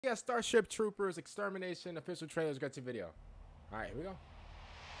We got Starship Troopers Extermination official trailers. Got your video. All right, here we go.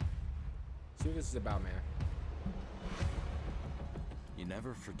 See what this is about, man. You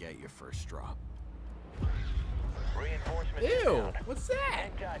never forget your first drop. Reinforcement. Ew, what's that?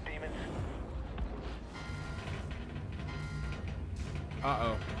 God, demons.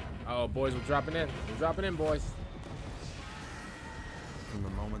 Uh-oh. Uh-oh, boys, we're dropping in. We're dropping in, boys. From the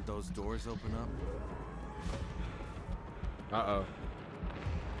moment those doors open up, Uh-oh.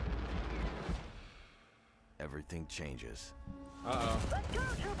 everything changes. Uh-oh. Let's go,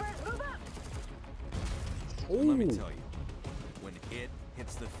 troopers. Move up. Ooh. Let me tell you, when it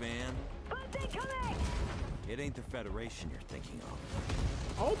hits the fan, Buds incoming. it ain't the Federation you're thinking of.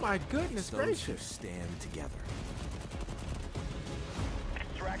 Oh my goodness It's those who gracious. stand together.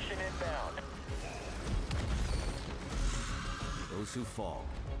 Extraction inbound. Those who fall.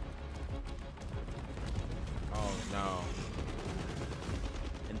 Oh no.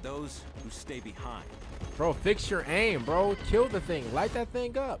 And those who stay behind. Bro, fix your aim, bro. Kill the thing. Light that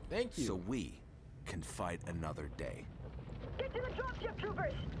thing up. Thank you. So we can fight another day. Get to the dropship,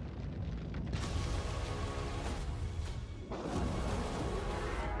 troopers.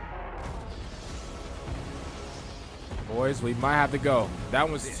 Boys, we might have to go. That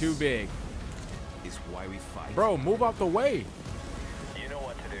one's too big. Is why we fight. Bro, move out the way. You know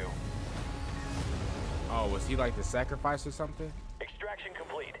what to do. Oh, was he like the sacrifice or something? Extraction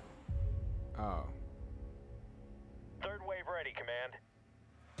complete. Oh. Third wave ready, command.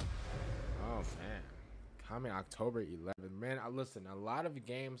 Oh man, coming October 11th. Man, listen, a lot of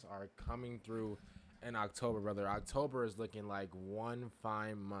games are coming through in October, brother. October is looking like one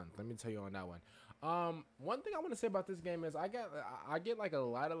fine month. Let me tell you on that one. One thing I want to say about this game is I get like a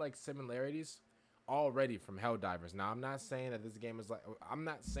lot of like similarities already from Helldivers. Now I'm not saying that this game is like, I'm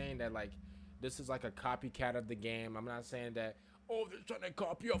not saying that like this is like a copycat of the game. I'm not saying that, oh, they're trying to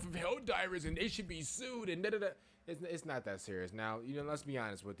copy off of Helldivers and they should be sued and da da da. It's not that serious. Now, you know, let's be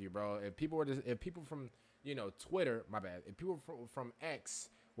honest with you, bro. If people from, you know, Twitter, my bad, if people from X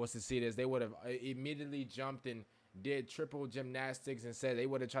was to see this, they would have immediately jumped and did triple gymnastics and said they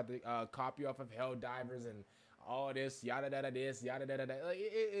would have tried to copy off of Helldivers and all this, yada yada this, yada yada that. Like,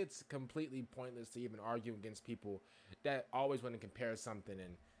 it's completely pointless to even argue against people that always want to compare something,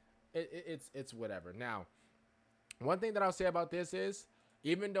 and it's whatever. Now, one thing that I'll say about this is,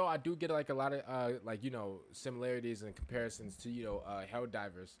 even though I do get like a lot of like, you know, similarities and comparisons to, you know,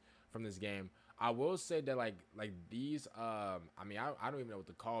 Helldivers from this game, I will say that like these I mean, I don't even know what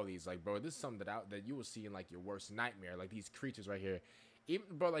to call these. Like, bro, this is something that you will see in like your worst nightmare. Like these creatures right here, even,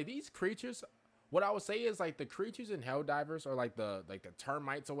 bro, like these creatures. What I would say is like the creatures in Helldivers, or like the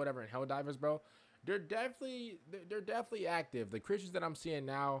termites or whatever in Helldivers, bro, they're definitely active. The creatures that I'm seeing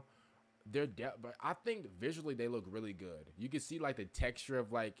now, but I think visually they look really good. You can see like the texture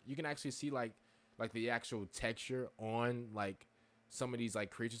of like, you can actually see like the actual texture on like some of these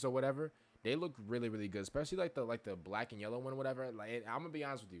like creatures or whatever. They look really good, especially like the black and yellow one or whatever. Like, I'm gonna be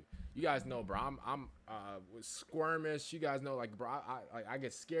honest with you, you guys know, bro, I'm squirmish. You guys know, like, bro, I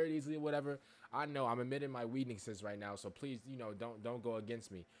get scared easily or whatever. I know I'm admitting my weaknesses right now, so please, you know, don't go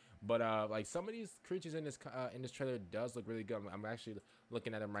against me. But like some of these creatures in this trailer does look really good. I'm actually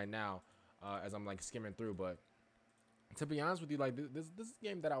looking at them right now as I'm like skimming through. But to be honest with you, like this is a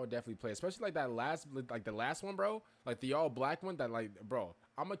game that I would definitely play, especially like the last one, bro, like the all black one. That, like, bro,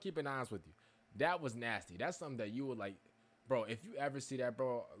 I'm gonna keep it honest with you, that was nasty. That's something that you would like, bro. If you ever see that,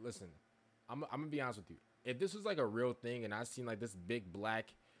 bro, listen, I'm gonna be honest with you. If this was like a real thing and I seen like this big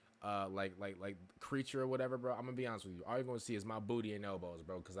black like creature or whatever, bro, I'm gonna be honest with you, all you're gonna see is my booty and elbows,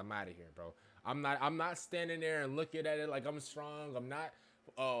 bro, because I'm out of here, bro. I'm not standing there and looking at it like I'm strong. I'm not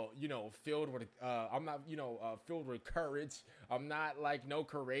you know, filled with I'm not, you know, filled with courage. I'm not like no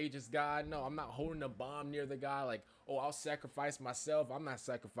courageous guy. No, I'm not holding a bomb near the guy like, oh, I'll sacrifice myself. I'm not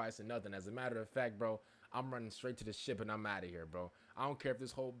sacrificing nothing. As a matter of fact, bro, I'm running straight to the ship and I'm out of here, bro. I don't care if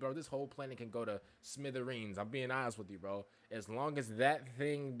this whole planet can go to smithereens. I'm being honest with you, bro. As long as that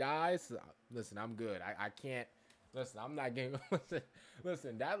thing dies, listen, I'm good. I can't, listen, I'm not getting,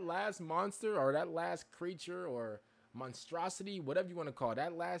 listen, that last monster or that last creature or monstrosity, whatever you want to call it,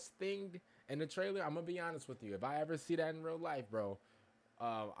 that last thing in the trailer, I'm gonna be honest with you, if I ever see that in real life, bro,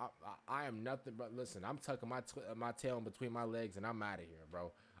 I am nothing but, listen, I'm tucking my tail in between my legs and I'm out of here,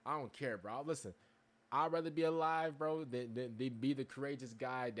 bro. I don't care, bro. Listen, I'd rather be alive, bro, than be the courageous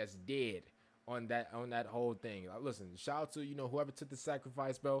guy that's dead on that whole thing. Listen, shout out to, you know, whoever took the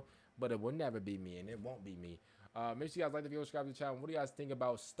sacrifice, bro, but it will never be me, and it won't be me. Make sure you guys like the video, subscribe to the channel. What do you guys think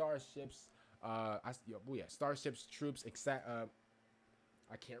about Starships? Starship's troops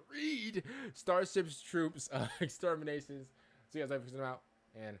I can't read. Starship's troops exterminations. See you guys later. Peace out.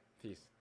 and peace.